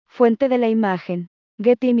Fuente de la imagen.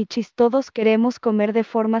 Get images. Todos queremos comer de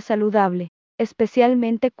forma saludable,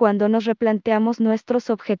 especialmente cuando nos replanteamos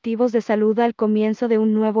nuestros objetivos de salud al comienzo de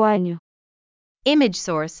un nuevo año. Image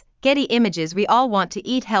source, Getty Images. We all want to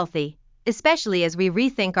eat healthy, especially as we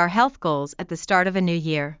rethink our health goals at the start of a new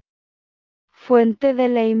year. Fuente de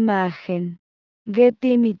la imagen. Get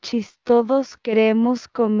images. Todos queremos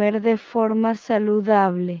comer de forma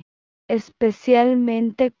saludable,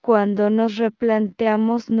 especialmente cuando nos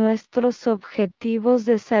replanteamos nuestros objetivos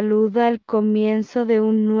de salud al comienzo de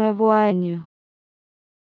un nuevo año.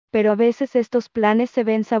 Pero a veces estos planes se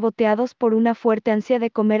ven saboteados por una fuerte ansia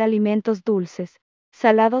de comer alimentos dulces,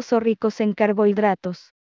 salados o ricos en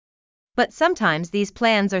carbohidratos. But sometimes these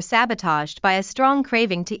plans are sabotaged by a strong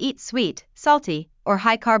craving to eat sweet, salty, or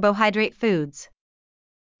high carbohydrate foods.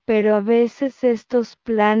 Pero a veces estos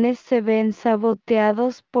planes se ven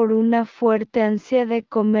saboteados por una fuerte ansia de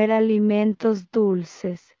comer alimentos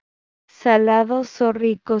dulces, salados o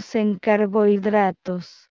ricos en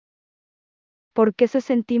carbohidratos. ¿Por qué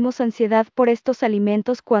sentimos ansiedad por estos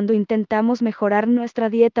alimentos cuando intentamos mejorar nuestra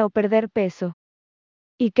dieta o perder peso?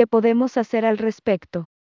 ¿Y qué podemos hacer al respecto?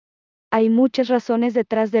 Hay muchas razones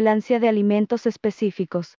detrás del ansia de alimentos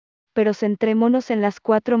específicos, pero centrémonos en las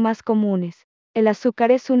 4 más comunes. El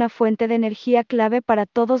azúcar es una fuente de energía clave para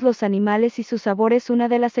todos los animales y su sabor es una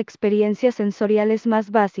de las experiencias sensoriales más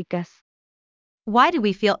básicas. Why do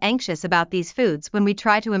we feel anxious about these foods when we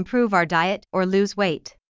try to improve our diet or lose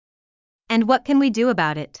weight? And what can we do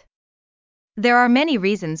about it? There are many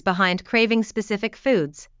reasons behind craving specific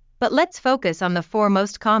foods, but let's focus on the 4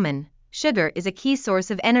 most common. Sugar is a key source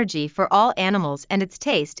of energy for all animals and its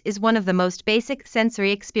taste is one of the most basic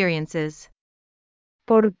sensory experiences.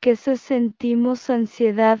 ¿Por qué sentimos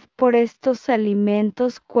ansiedad por estos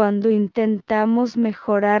alimentos cuando intentamos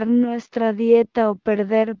mejorar nuestra dieta o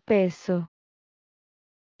perder peso?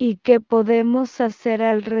 ¿Y qué podemos hacer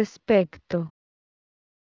al respecto?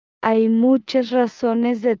 Hay muchas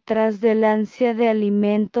razones detrás del ansia de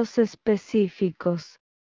alimentos específicos,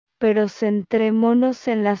 pero centrémonos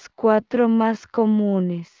en las 4 más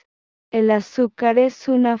comunes. El azúcar es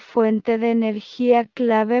una fuente de energía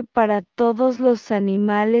clave para todos los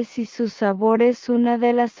animales y su sabor es una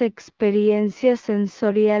de las experiencias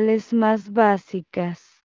sensoriales más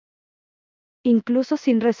básicas. Incluso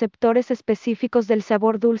sin receptores específicos del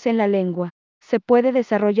sabor dulce en la lengua, se puede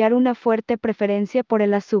desarrollar una fuerte preferencia por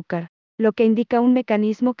el azúcar, lo que indica un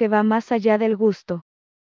mecanismo que va más allá del gusto.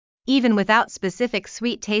 Even without specific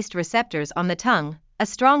sweet taste receptors on the tongue, a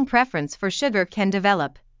strong preference for sugar can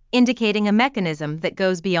develop, indicating a mechanism that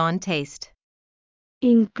goes beyond taste.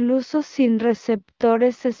 Incluso sin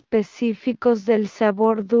receptores específicos del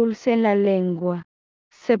sabor dulce en la lengua,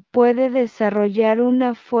 se puede desarrollar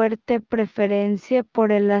una fuerte preferencia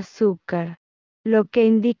por el azúcar, lo que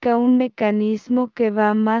indica un mecanismo que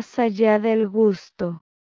va más allá del gusto.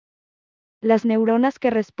 Las neuronas que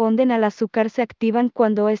responden al azúcar se activan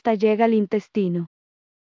cuando ésta llega al intestino.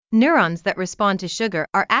 Neurons that respond to sugar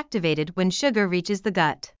are activated when sugar reaches the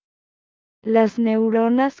gut. Las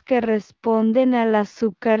neuronas que responden al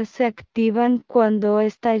azúcar se activan cuando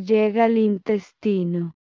ésta llega al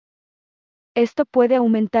intestino. Esto puede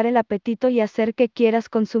aumentar el apetito y hacer que quieras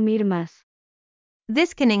consumir más.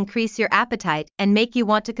 This can increase your appetite and make you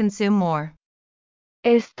want to consume more.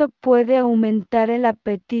 Esto puede aumentar el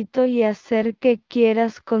apetito y hacer que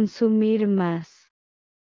quieras consumir más.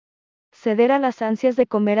 Ceder a las ansias de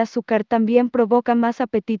comer azúcar también provoca más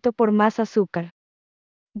apetito por más azúcar.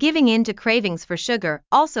 Giving in to cravings for sugar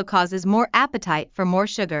also causes more appetite for more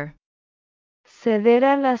sugar. Ceder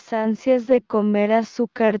a las ansias de comer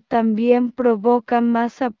azúcar también provoca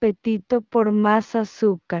más apetito por más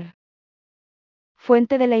azúcar.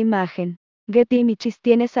 Fuente de la imagen. Get images.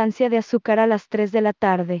 Tienes ansia de azúcar a las 3 de la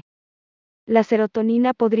tarde. La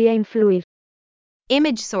serotonina podría influir.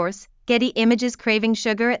 Image source, Getty Images. Craving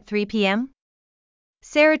sugar at 3 p.m.?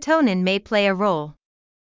 Serotonin may play a role.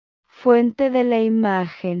 Fuente de la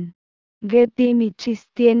imagen. Get images.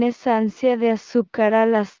 Tienes ansia de azúcar a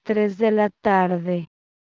las 3 de la tarde.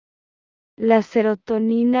 La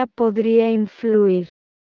serotonina podría influir.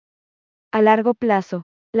 A largo plazo,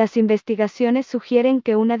 las investigaciones sugieren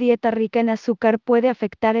que una dieta rica en azúcar puede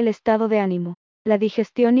afectar el estado de ánimo, la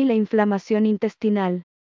digestión y la inflamación intestinal.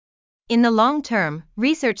 In the long term,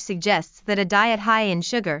 research suggests that a diet high in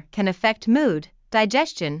sugar can affect mood,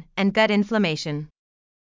 digestion, and gut inflammation.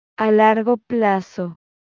 A largo plazo,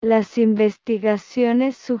 las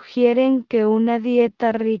investigaciones sugieren que una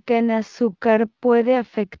dieta rica en azúcar puede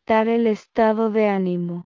afectar el estado de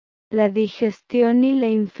ánimo, la digestión y la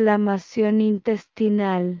inflamación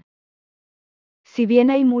intestinal. Si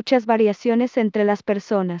bien hay muchas variaciones entre las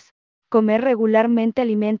personas, comer regularmente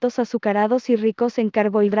alimentos azucarados y ricos en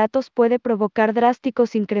carbohidratos puede provocar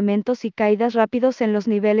drásticos incrementos y caídas rápidos en los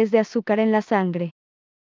niveles de azúcar en la sangre.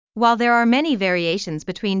 While there are many variations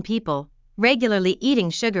between people, regularly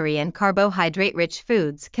eating sugary and carbohydrate-rich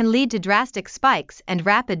foods can lead to drastic spikes and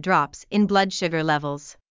rapid drops in blood sugar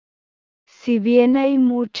levels. Si bien hay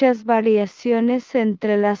muchas variaciones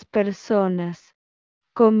entre las personas,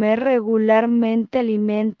 comer regularmente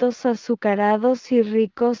alimentos azucarados y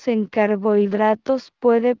ricos en carbohidratos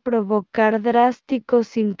puede provocar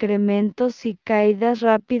drásticos incrementos y caídas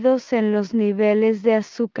rápidos en los niveles de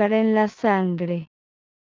azúcar en la sangre.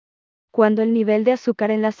 Cuando el nivel de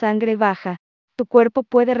azúcar en la sangre baja, tu cuerpo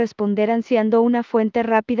puede responder ansiando una fuente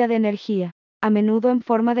rápida de energía, a menudo en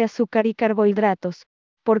forma de azúcar y carbohidratos,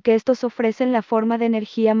 porque estos ofrecen la forma de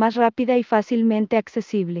energía más rápida y fácilmente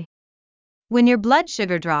accesible. When your blood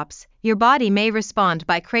sugar drops, your body may respond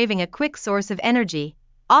by craving a quick source of energy,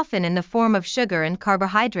 often in the form of sugar and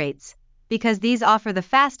carbohydrates, because these offer the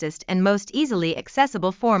fastest and most easily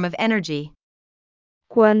accessible form of energy.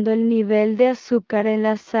 Cuando el nivel de azúcar en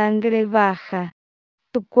la sangre baja,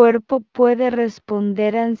 tu cuerpo puede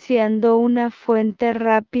responder ansiando una fuente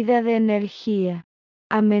rápida de energía,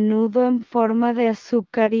 a menudo en forma de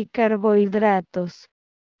azúcar y carbohidratos,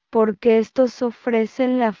 porque estos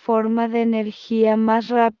ofrecen la forma de energía más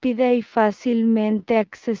rápida y fácilmente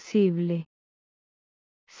accesible.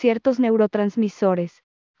 Ciertos neurotransmisores,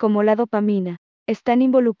 como la dopamina, están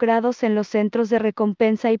involucrados en los centros de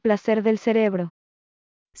recompensa y placer del cerebro.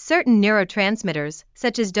 Certain neurotransmitters,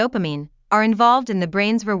 such as dopamine, are involved in the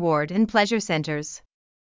brain's reward and pleasure centers.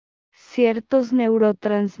 Ciertos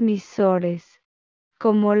neurotransmisores,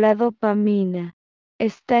 como la dopamina,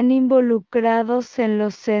 están involucrados en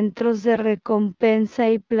los centros de recompensa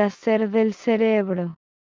y placer del cerebro.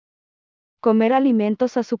 Comer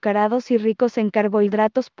alimentos azucarados y ricos en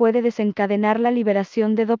carbohidratos puede desencadenar la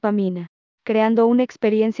liberación de dopamina, creando una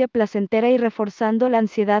experiencia placentera y reforzando la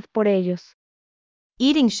ansiedad por ellos.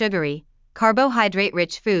 Eating sugary,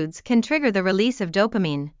 carbohydrate-rich foods can trigger the release of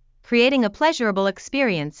dopamine, creating a pleasurable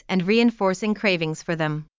experience and reinforcing cravings for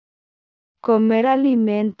them. Comer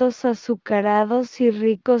alimentos azucarados y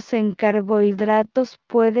ricos en carbohidratos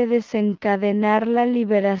puede desencadenar la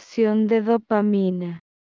liberación de dopamina,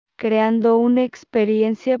 creando una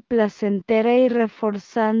experiencia placentera y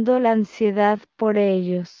reforzando la ansiedad por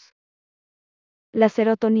ellos. La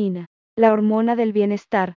serotonina, la hormona del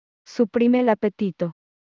bienestar, suprime el apetito.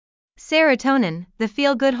 Serotonin, the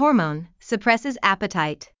feel-good hormone, suppresses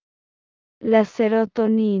appetite. La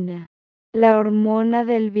serotonina, la hormona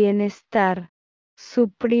del bienestar,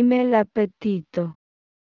 suprime el apetito.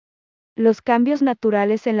 Los cambios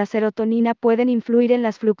naturales en la serotonina pueden influir en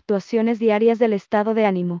las fluctuaciones diarias del estado de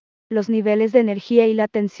ánimo, los niveles de energía y la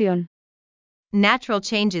tensión. Natural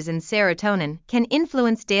changes in serotonin can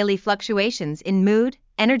influence daily fluctuations in mood,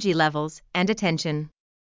 energy levels, and attention.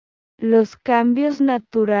 Los cambios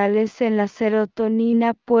naturales en la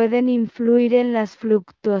serotonina pueden influir en las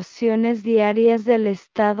fluctuaciones diarias del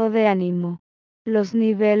estado de ánimo, los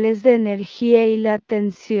niveles de energía y la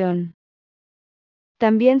tensión.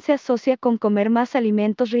 También se asocia con comer más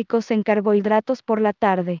alimentos ricos en carbohidratos por la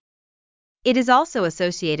tarde. It is also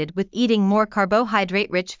associated with eating more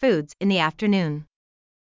carbohydrate-rich foods in the afternoon.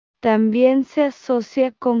 También se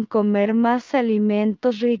asocia con comer más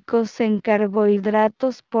alimentos ricos en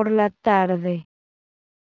carbohidratos por la tarde.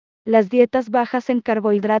 Las dietas bajas en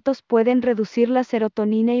carbohidratos pueden reducir la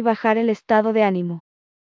serotonina y bajar el estado de ánimo.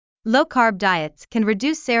 Low-carb diets can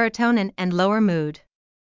reduce serotonin and lower mood.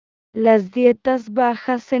 Las dietas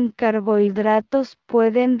bajas en carbohidratos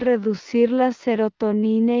pueden reducir la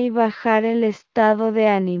serotonina y bajar el estado de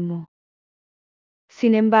ánimo.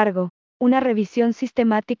 Sin embargo, una revisión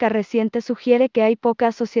sistemática reciente sugiere que hay poca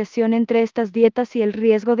asociación entre estas dietas y el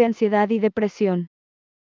riesgo de ansiedad y depresión.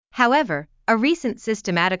 However, a recent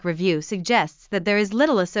systematic review suggests that there is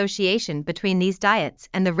little association between these diets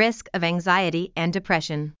and the risk of anxiety and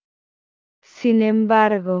depression. Sin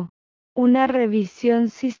embargo, una revisión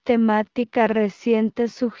sistemática reciente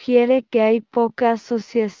sugiere que hay poca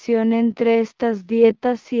asociación entre estas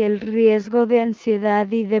dietas y el riesgo de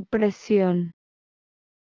ansiedad y depresión.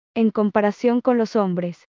 En comparación con los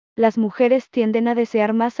hombres, las mujeres tienden a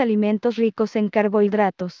desear más alimentos ricos en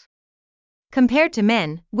carbohidratos. Compared to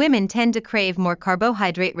men, women tend to crave more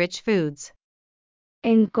carbohydrate-rich foods.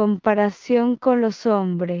 En comparación con los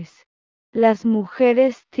hombres, las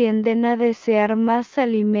mujeres tienden a desear más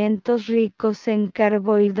alimentos ricos en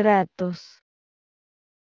carbohidratos.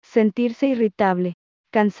 Sentirse irritable,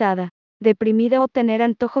 cansada, deprimida o tener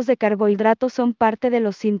antojos de carbohidratos son parte de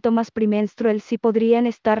los síntomas premenstruales y podrían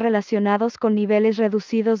estar relacionados con niveles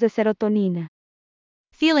reducidos de serotonina.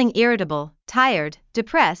 Feeling irritable, tired,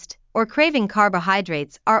 depressed, or craving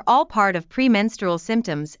carbohydrates are all part of premenstrual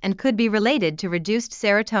symptoms and could be related to reduced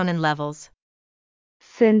serotonin levels.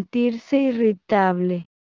 Sentirse irritable,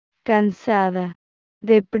 cansada,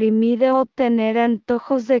 deprimida o tener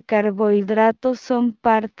antojos de carbohidratos son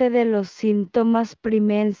parte de los síntomas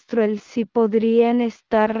premenstruales y podrían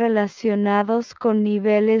estar relacionados con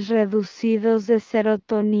niveles reducidos de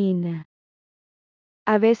serotonina.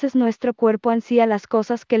 A veces nuestro cuerpo ansía las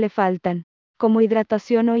cosas que le faltan, como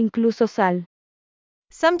hidratación o incluso sal.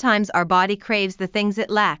 Sometimes our body craves the things it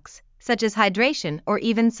lacks, such as hydration or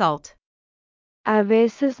even salt. A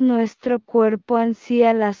veces nuestro cuerpo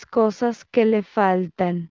ansía las cosas que le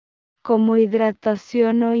faltan, como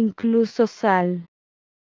hidratación o incluso sal.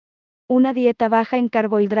 Una dieta baja en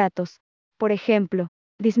carbohidratos, por ejemplo,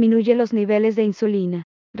 disminuye los niveles de insulina,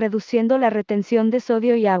 reduciendo la retención de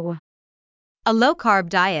sodio y agua. A low-carb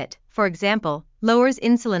diet, for example, lowers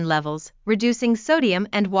insulin levels, reducing sodium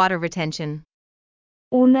and water retention.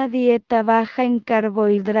 Una dieta baja en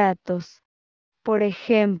carbohidratos, por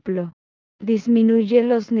ejemplo, disminuye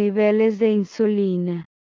los niveles de insulina,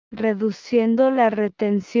 reduciendo la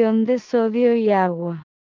retención de sodio y agua.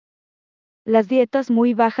 Las dietas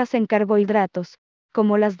muy bajas en carbohidratos,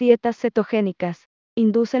 como las dietas cetogénicas,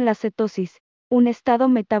 inducen la cetosis, un estado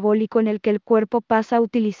metabólico en el que el cuerpo pasa a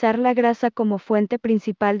utilizar la grasa como fuente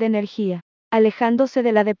principal de energía, alejándose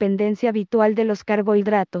de la dependencia habitual de los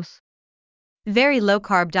carbohidratos. Very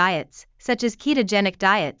low-carb diets, such as ketogenic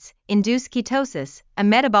diets, induce ketosis, a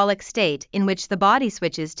metabolic state in which the body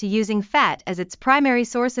switches to using fat as its primary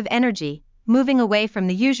source of energy, moving away from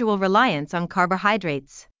the usual reliance on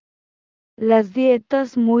carbohydrates. Las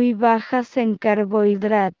dietas muy bajas en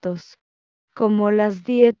carbohidratos, como las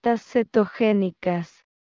dietas cetogénicas,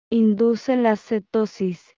 inducen la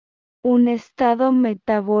cetosis, un estado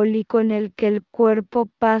metabólico en el que el cuerpo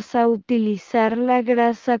pasa a utilizar la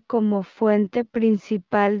grasa como fuente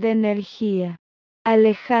principal de energía,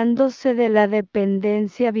 alejándose de la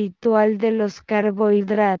dependencia habitual de los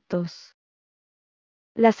carbohidratos.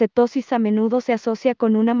 La cetosis a menudo se asocia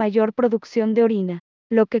con una mayor producción de orina,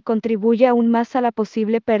 lo que contribuye aún más a la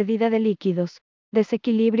posible pérdida de líquidos,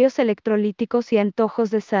 desequilibrios electrolíticos y antojos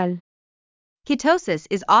de sal. Ketosis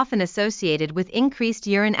is often associated with increased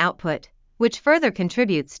urine output, which further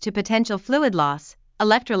contributes to potential fluid loss,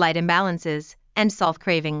 electrolyte imbalances, and salt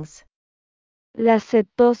cravings. La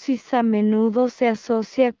cetosis a menudo se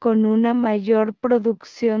asocia con una mayor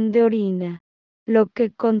producción de orina, lo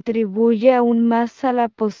que contribuye aún más a la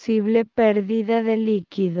posible pérdida de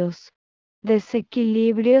líquidos,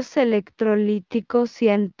 desequilibrios electrolíticos y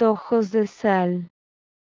antojos de sal.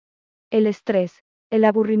 El estrés, el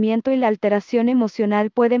aburrimiento y la alteración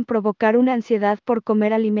emocional pueden provocar una ansiedad por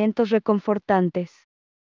comer alimentos reconfortantes.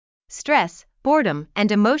 Stress, boredom, and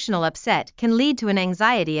emotional upset can lead to an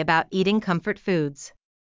anxiety about eating comfort foods.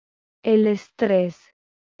 El estrés,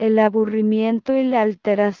 el aburrimiento y la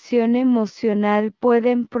alteración emocional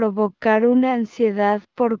pueden provocar una ansiedad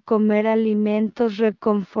por comer alimentos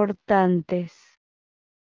reconfortantes.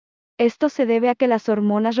 Esto se debe a que las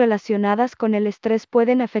hormonas relacionadas con el estrés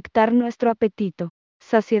pueden afectar nuestro apetito,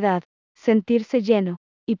 saciedad, sentirse lleno,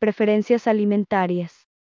 y preferencias alimentarias.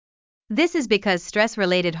 This is because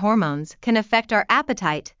stress-related hormones can affect our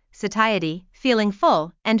appetite, satiety, feeling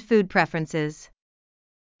full, and food preferences.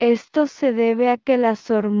 Esto se debe a que las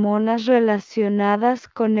hormonas relacionadas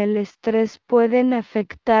con el estrés pueden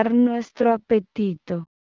afectar nuestro apetito,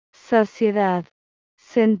 saciedad,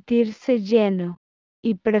 sentirse lleno,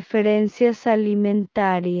 y preferencias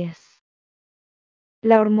alimentarias.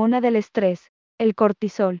 La hormona del estrés, el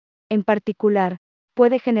cortisol, en particular,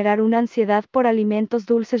 puede generar una ansiedad por alimentos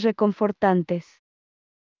dulces reconfortantes.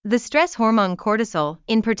 The stress hormone cortisol,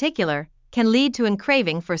 in particular, can lead to a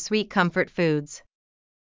craving for sweet comfort foods.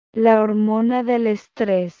 La hormona del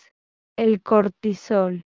estrés, el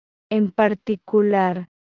cortisol, en particular,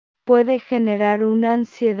 puede generar una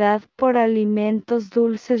ansiedad por alimentos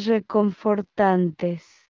dulces reconfortantes.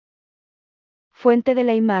 Fuente de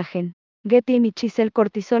la imagen. Getty Images. El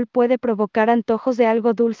cortisol puede provocar antojos de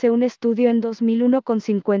algo dulce. Un estudio en 2001 con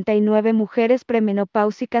 59 mujeres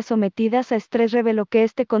premenopáusicas sometidas a estrés reveló que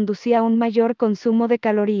este conducía a un mayor consumo de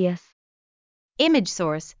calorías. Image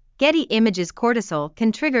source: Getty Images. Cortisol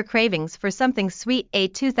can trigger cravings for something sweet. A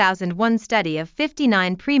 2001 study of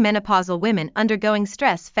 59 premenopausal women undergoing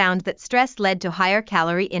stress found that stress led to higher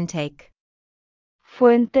calorie intake.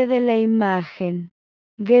 Fuente de la imagen.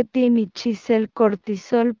 El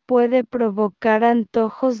cortisol puede provocar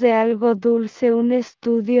antojos de algo dulce. Un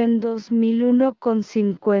estudio en 2001 con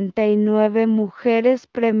 59 mujeres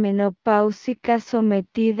premenopáusicas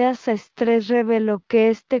sometidas a estrés reveló que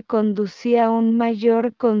este conducía a un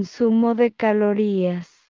mayor consumo de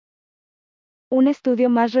calorías. Un estudio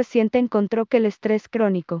más reciente encontró que el estrés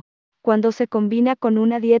crónico, cuando se combina con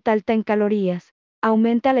una dieta alta en calorías,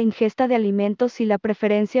 aumenta la ingesta de alimentos y la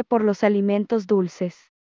preferencia por los alimentos dulces.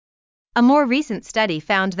 A more recent study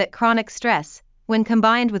found that chronic stress, when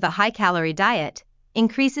combined with a high-calorie diet,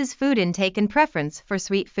 increases food intake and preference for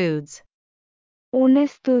sweet foods. Un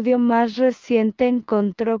estudio más reciente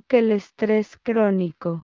encontró que el estrés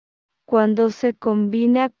crónico, cuando se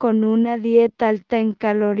combina con una dieta alta en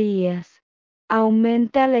calorías,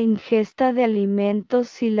 aumenta la ingesta de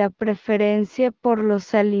alimentos y la preferencia por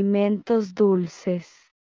los alimentos dulces.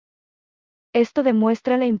 Esto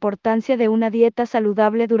demuestra la importancia de una dieta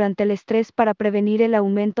saludable durante el estrés para prevenir el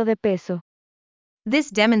aumento de peso. This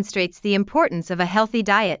demonstrates the importance of a healthy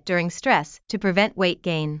diet during stress to prevent weight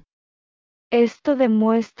gain. Esto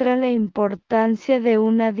demuestra la importancia de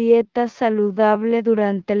una dieta saludable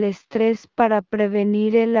durante el estrés para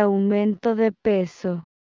prevenir el aumento de peso.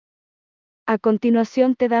 A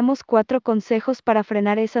continuación te damos 4 consejos para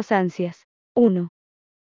frenar esas ansias. 1.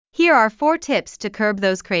 Here are 4 tips to curb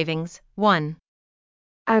those cravings. 1.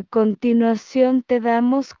 A continuación te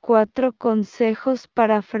damos 4 consejos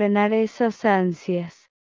para frenar esas ansias.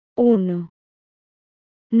 1.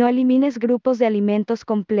 No elimines grupos de alimentos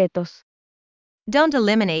completos. Don't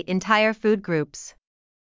eliminate entire food groups.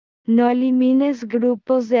 No elimines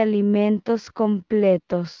grupos de alimentos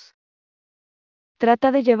completos.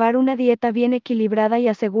 Trata de llevar una dieta bien equilibrada y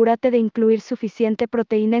asegúrate de incluir suficiente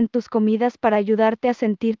proteína en tus comidas para ayudarte a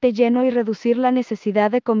sentirte lleno y reducir la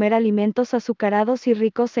necesidad de comer alimentos azucarados y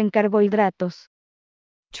ricos en carbohidratos.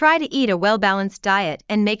 Try to eat a well-balanced diet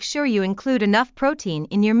and make sure you include enough protein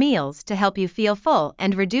in your meals to help you feel full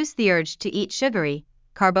and reduce the urge to eat sugary,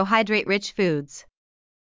 carbohydrate-rich foods.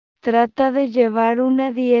 Trata de llevar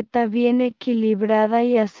una dieta bien equilibrada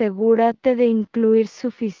y asegúrate de incluir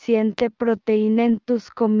suficiente proteína en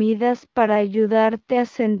tus comidas para ayudarte a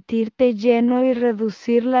sentirte lleno y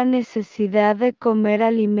reducir la necesidad de comer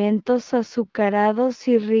alimentos azucarados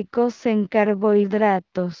y ricos en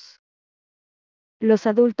carbohidratos. Los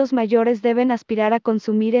adultos mayores deben aspirar a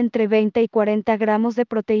consumir entre 20 y 40 gramos de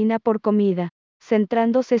proteína por comida,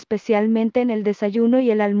 centrándose especialmente en el desayuno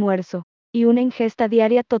y el almuerzo, y una ingesta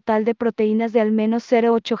diaria total de proteínas de al menos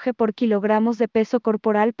 0,8 g por kilogramos de peso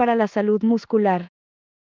corporal para la salud muscular.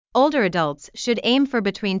 Older adults should aim for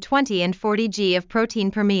between 20 and 40 g of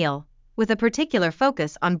protein per meal, with a particular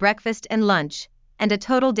focus on breakfast and lunch, and a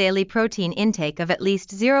total daily protein intake of at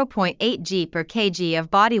least 0.8 g per kg of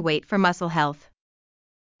body weight for muscle health.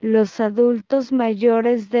 Los adultos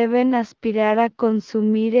mayores deben aspirar a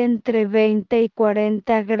consumir entre 20 y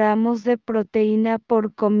 40 gramos de proteína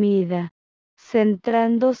por comida,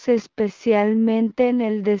 centrándose especialmente en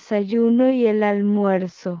el desayuno y el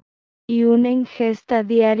almuerzo, y una ingesta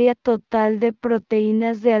diaria total de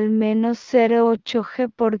proteínas de al menos 0,8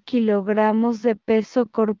 g por kilogramos de peso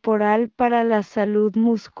corporal para la salud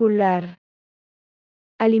muscular.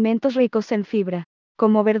 Alimentos ricos en fibra,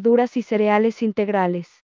 como verduras y cereales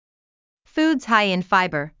integrales. Foods high in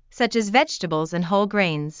fiber, such as vegetables and whole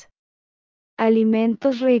grains.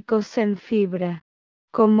 Alimentos ricos en fibra,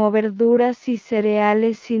 como verduras y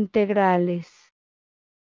cereales integrales.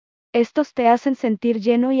 Estos te hacen sentir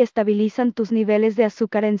lleno y estabilizan tus niveles de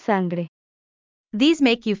azúcar en sangre. These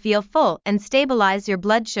make you feel full and stabilize your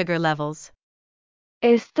blood sugar levels.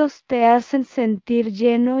 Estos te hacen sentir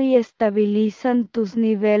lleno y estabilizan tus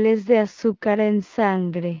niveles de azúcar en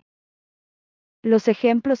sangre. Los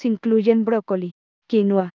ejemplos incluyen brócoli,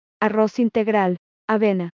 quinoa, arroz integral,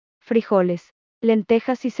 avena, frijoles,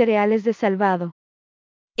 lentejas y cereales de salvado.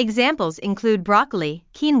 Examples include broccoli,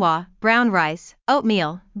 quinoa, brown rice,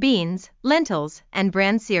 oatmeal, beans, lentils, and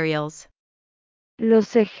bran cereals.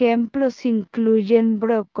 Los ejemplos incluyen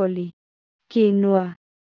brócoli, quinoa,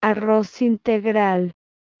 arroz integral,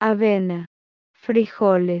 avena,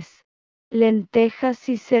 frijoles, lentejas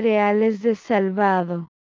y cereales de salvado.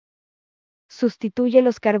 Sustituye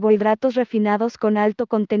los carbohidratos refinados con alto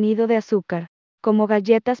contenido de azúcar, como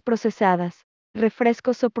galletas procesadas,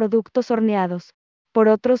 refrescos o productos horneados, por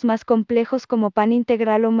otros más complejos como pan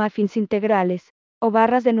integral o muffins integrales, o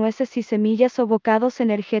barras de nueces y semillas o bocados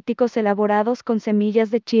energéticos elaborados con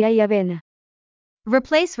semillas de chía y avena.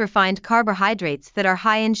 Replace refined carbohydrates that are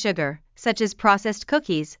high in sugar, such as processed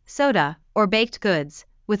cookies, soda, or baked goods,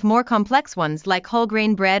 with more complex ones like whole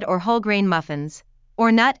grain bread or whole grain muffins,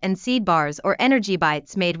 or nut and seed bars or energy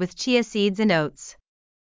bites made with chia seeds and oats.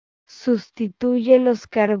 Sustituye los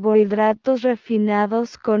carbohidratos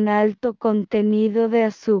refinados con alto contenido de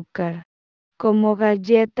azúcar, como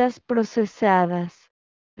galletas procesadas,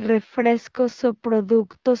 refrescos o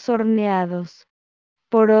productos horneados,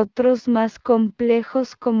 por otros más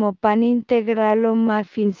complejos como pan integral o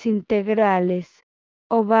muffins integrales,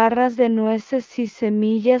 o barras de nueces y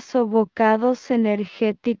semillas o bocados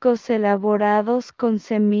energéticos elaborados con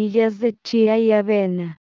semillas de chía y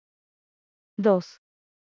avena. 2.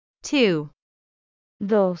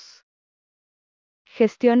 2.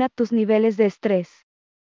 Gestiona tus niveles de estrés.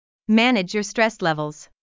 Manage your stress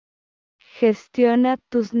levels. Gestiona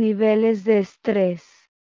tus niveles de estrés.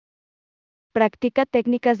 Practica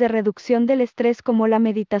técnicas de reducción del estrés como la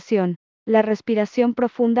meditación, la respiración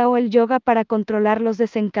profunda o el yoga para controlar los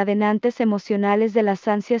desencadenantes emocionales de las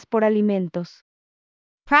ansias por alimentos.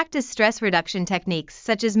 Practice stress reduction techniques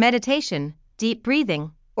such as meditation, deep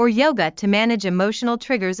breathing, or yoga to manage emotional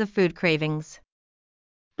triggers of food cravings.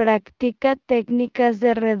 Practica técnicas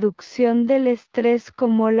de reducción del estrés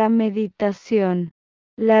como la meditación,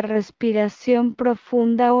 la respiración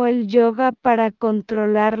profunda o el yoga para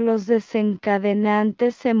controlar los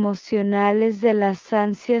desencadenantes emocionales de las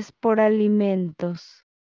ansias por alimentos.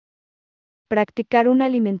 Practicar una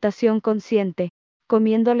alimentación consciente,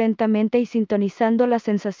 comiendo lentamente y sintonizando las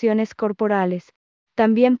sensaciones corporales,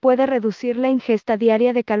 también puede reducir la ingesta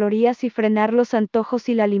diaria de calorías y frenar los antojos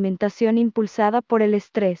y la alimentación impulsada por el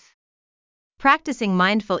estrés. Practicing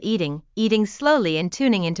mindful eating, eating slowly and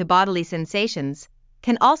tuning into bodily sensations,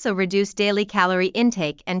 can also reduce daily calorie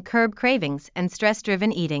intake and curb cravings and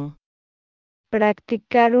stress-driven eating.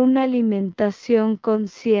 Practicar una alimentación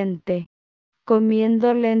consciente,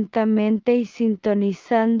 comiendo lentamente y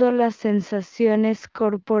sintonizando las sensaciones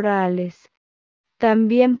corporales,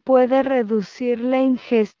 también puede reducir la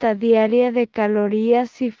ingesta diaria de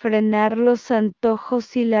calorías y frenar los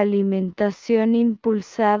antojos y la alimentación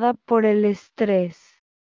impulsada por el estrés.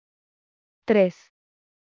 3.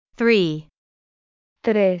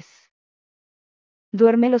 3.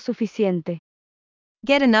 Duerme lo suficiente.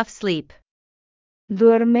 Get enough sleep.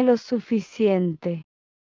 Duerme lo suficiente.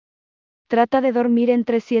 Trata de dormir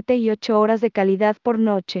entre 7 y 8 horas de calidad por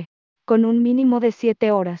noche, con un mínimo de 7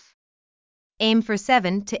 horas. Aim for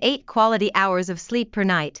 7 to 8 quality hours of sleep per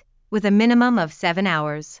night, with a minimum of 7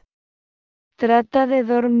 hours. Trata de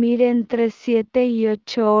dormir entre 7 y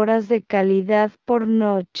 8 horas de calidad por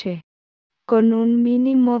noche, con un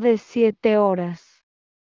mínimo de 7 horas.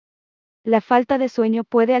 La falta de sueño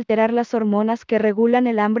puede alterar las hormonas que regulan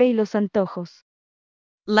el hambre y los antojos.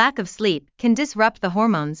 Lack of sleep can disrupt the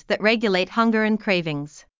hormones that regulate hunger and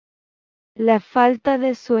cravings. La falta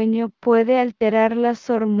de sueño puede alterar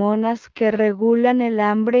las hormonas que regulan el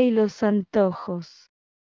hambre y los antojos.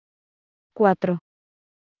 4.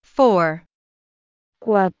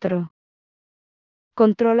 4.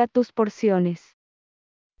 Controla tus porciones.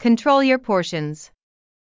 Control your portions.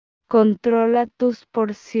 Controla tus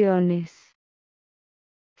porciones.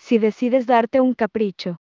 Si decides darte un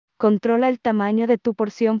capricho, controla el tamaño de tu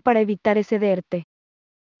porción para evitar excederte.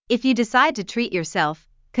 If you decide to treat yourself,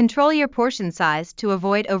 control your portion size to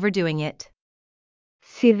avoid overdoing it.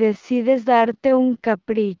 Si decides darte un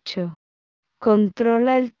capricho,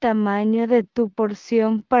 controla el tamaño de tu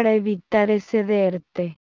porción para evitar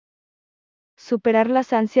excederte. Superar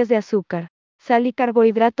las ansias de azúcar, sal y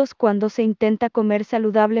carbohidratos cuando se intenta comer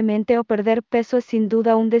saludablemente o perder peso es sin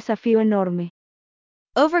duda un desafío enorme.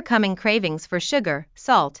 Overcoming cravings for sugar,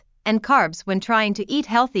 salt, and carbs when trying to eat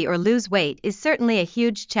healthy or lose weight is certainly a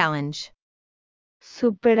huge challenge.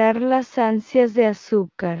 Superar las ansias de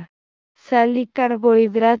azúcar, sal y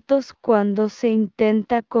carbohidratos cuando se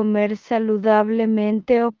intenta comer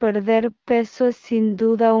saludablemente o perder peso es sin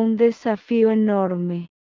duda un desafío enorme.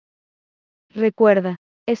 Recuerda,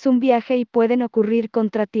 es un viaje y pueden ocurrir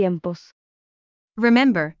contratiempos.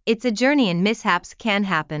 Remember, it's a journey and mishaps can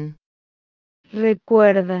happen.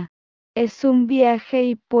 Recuerda, es un viaje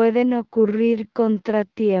y pueden ocurrir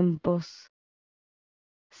contratiempos.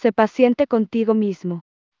 Sé paciente contigo mismo.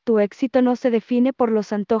 Tu éxito no se define por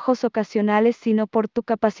los antojos ocasionales sino por tu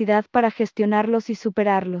capacidad para gestionarlos y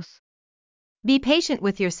superarlos. Be patient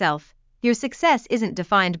with yourself. Your success isn't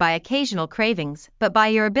defined by occasional cravings, but by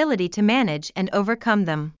your ability to manage and overcome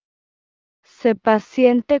them. Sé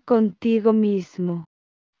paciente contigo mismo.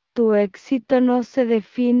 Tu éxito no se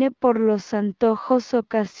define por los antojos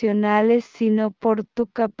ocasionales sino por tu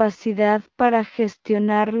capacidad para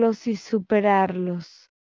gestionarlos y superarlos.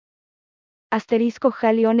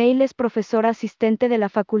 Hallie O'Neill es profesora asistente de la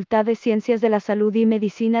Facultad de Ciencias de la Salud y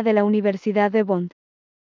Medicina de la Universidad de Bonn.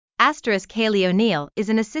 Haley O'Neill is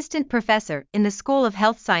an assistant professor in the School of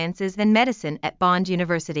Health Sciences and Medicine at Bond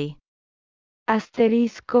University.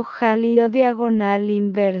 Asterisco Jalio diagonal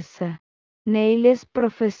inversa. Neil es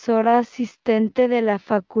profesora asistente de la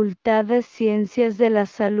Facultad de Ciencias de la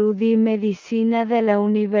Salud y Medicina de la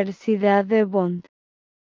Universidad de Bond.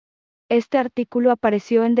 Este artículo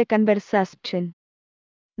apareció en The Conversation.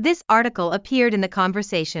 This article appeared in the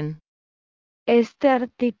conversation. Este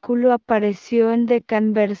artículo apareció en The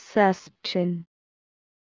Conversation.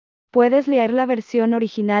 Puedes leer la versión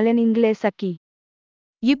original en inglés aquí.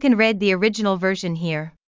 You can read the original version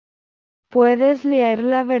here. Puedes leer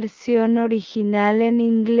la versión original en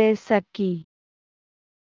inglés aquí.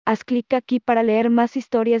 Haz clic aquí para leer más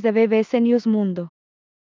historias de BBC News Mundo.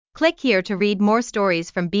 Click here to read more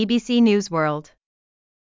stories from BBC News World.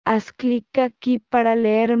 Haz clic aquí para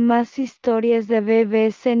leer más historias de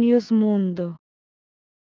BBC News Mundo.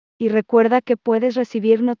 Y recuerda que puedes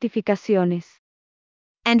recibir notificaciones.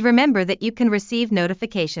 And remember that you can receive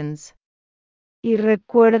notifications. Y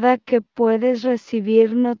recuerda que puedes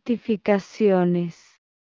recibir notificaciones.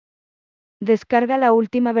 Descarga la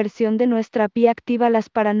última versión de nuestra app y actívalas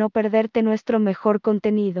para no perderte nuestro mejor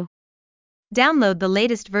contenido. Download the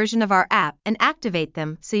latest version of our app and activate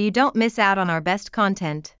them so you don't miss out on our best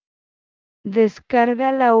content.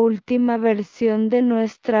 Descarga la última versión de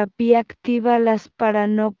nuestra app y actívalas para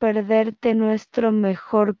no perderte nuestro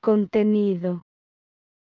mejor contenido.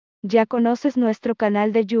 ¿Ya conoces nuestro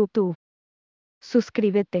canal de YouTube?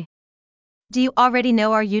 Suscríbete. Do you already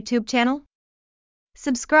know our YouTube channel?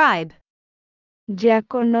 Subscribe. ¿Ya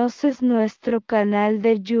conoces nuestro canal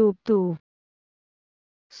de YouTube?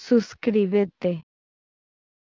 Suscríbete.